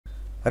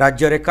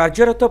राज्य में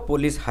कार्यरत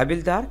पुलिस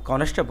हाविलदार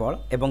कनेस्टेबल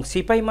एवं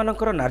सिपाही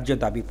मानकर न्याय्य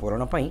दाबी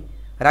पूरण पर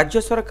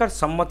राज्य सरकार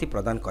सम्मति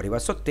प्रदान करने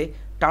सत्वे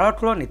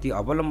टालटुल नीति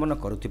अवलंबन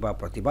करुवा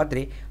प्रतिवाद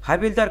में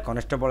हाविलदार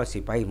कनेस्टेबल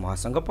सिपाही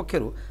महासंघ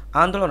पक्षर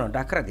आंदोलन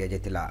डाकरा दि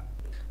जाता।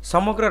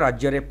 समग्र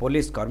राज्य में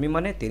पुलिस कर्मी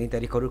माने 3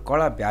 तारिख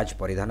कला ब्याज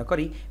परिधान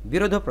कर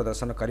विरोध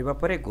प्रदर्शन करने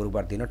पर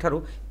गुरुवार दिन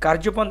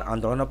कार्यबंद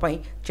आंदोलन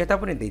पर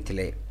चेतावनी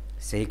देते।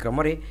 सही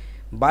क्रम में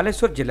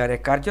बालेश्वर जिले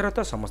में कार्यरत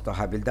समस्त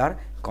हाविलदार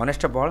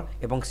कनेस्टेबल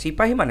एवं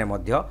सिपाही माने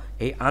मध्य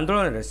एही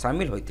आंदोलन में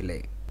सामिल होते।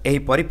 एही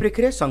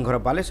परिप्रेक्षी में संघर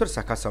बालेश्वर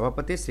शाखा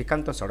सभापति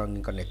श्रीकांत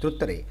षडंगी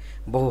नेतृत्व में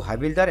बहु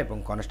हाविलदार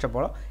एवं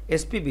कनेस्टेबल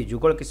एसपी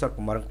जुगल किशोर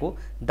कुमार को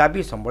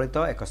दाबी संबलित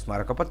एक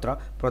स्मारकपत्र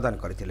प्रदान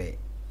करथिले।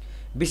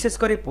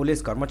 विशेषकर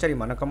पुलिस कर्मचारी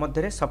मानक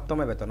मध्य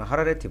सप्तम वेतन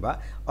हार में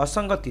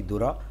असंगति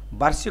दूर,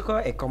 वार्षिक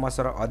 1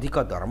 मासर अधिक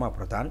दरमा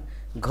प्रदान,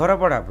 घर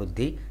भड़ा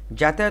वृद्धि,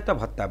 यातायात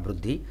भत्ता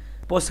वृद्धि,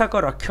 पोशाक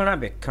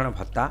रक्षणाबेक्षण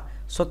भत्ता,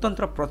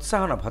 स्वतंत्र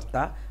प्रोत्साहन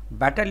भत्ता,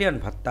 बाटालियन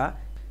भत्ता,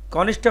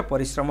 कनिष्ठ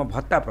परिश्रम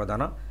भत्ता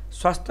प्रदान,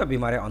 स्वास्थ्य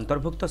बीमार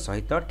अंतर्भुक्त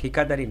सहित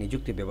ठिकादारी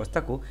नियुक्ति व्यवस्था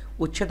को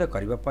उच्छेद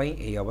करने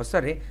यह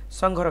अवसर में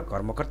संघर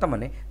कर्मकर्ता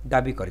माने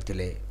दाबी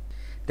करथिले।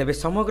 तेबे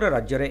समग्र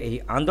राज्य में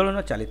यह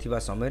आंदोलन चली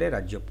समय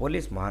राज्य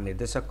पुलिस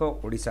महानिर्देशक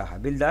ओडिशा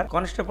हाविलदार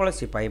कनेस्टेबल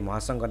सिपाही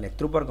महासंघ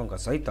नेतृवर्ग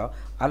सहित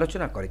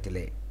आलोचना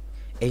करथिले।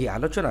 एही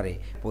आलोचन रे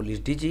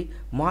पुलिस डीजी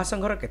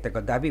महासंघर केतेक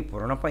दाबी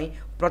पूरण पर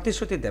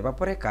प्रतिश्रुति देवा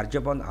पर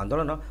कार्यबंद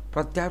आंदोलन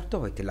प्रत्याहृत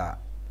होइतिला।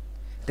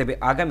 तेबे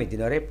आगामी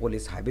दिन में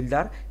पुलिस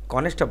हाविलदार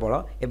कनेस्टेबल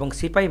एवं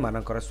सिपाही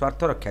मानकर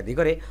स्वार्थ रक्षा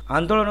दिगरे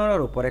आंदोलन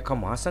रूपरेख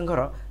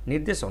महासंघर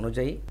निर्देश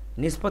अनुଯାयी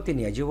निष्पत्ति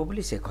नियाजिबो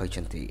बोली से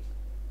कहिसेंती।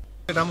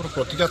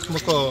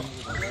 प्रतीकात्मक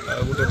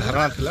गोटे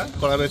धारणा थिला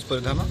कलाबेज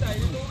परिधान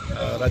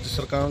राज्य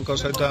सरकार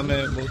सहित आम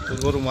बहुत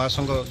पूर्व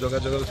महासंघ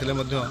जोगाजोग थे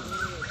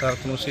तार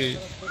कौन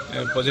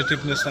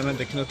पॉजिटिवनेस आम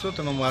देखी नु।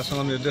 तेणु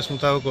महासंघ निर्देश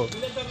मुताबक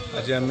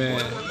आज आम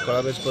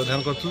कलाबेज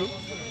परिधान करूँ।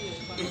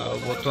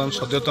 बर्तमान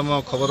सद्यतम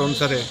खबर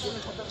अनुसार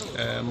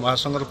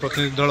महासंघर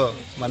प्रतिनिधि दल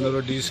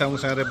माननीय डी साहब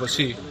सागर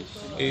बसी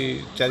ये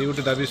 4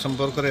 गोटी दाबी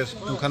संपर्क में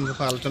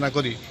मुखामुख आलोचना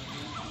करी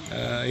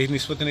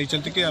निष्पत्ति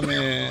नहीं कि आम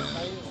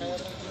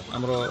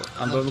आमर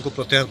आंदोलन को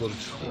प्रत्याहार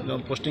करूँ।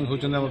 पोस्टिंग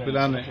होती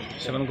पाने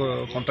से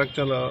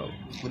कंट्राक्चुअल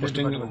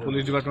पोस्टिंग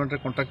पुलिस डिपार्टमेंट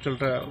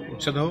कंट्राक्चुअलटा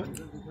उच्छेद हो।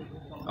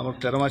 आम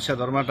 13 मासिया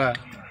दरमाटा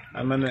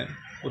आम मैंने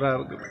पूरा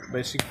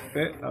बेसिक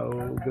पे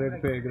ग्रेड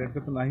पे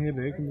तो नहीं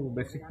है कि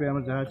बेसिक पे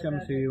आम जहाँ अच्छे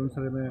से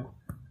अनुसार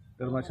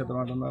 13 मासिया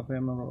दरमाटा नापे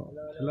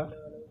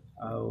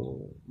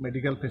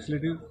मेडिकल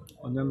फैसिलिटी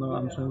अन्य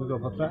आनुषंगिक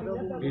भत्ता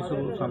यह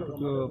सब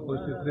सांप्रतिक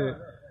परिस्थिति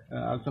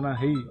आलोचना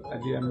हो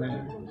आज आम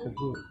से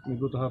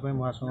निवृत्त हाँपे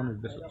महासंघ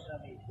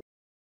निर्देश।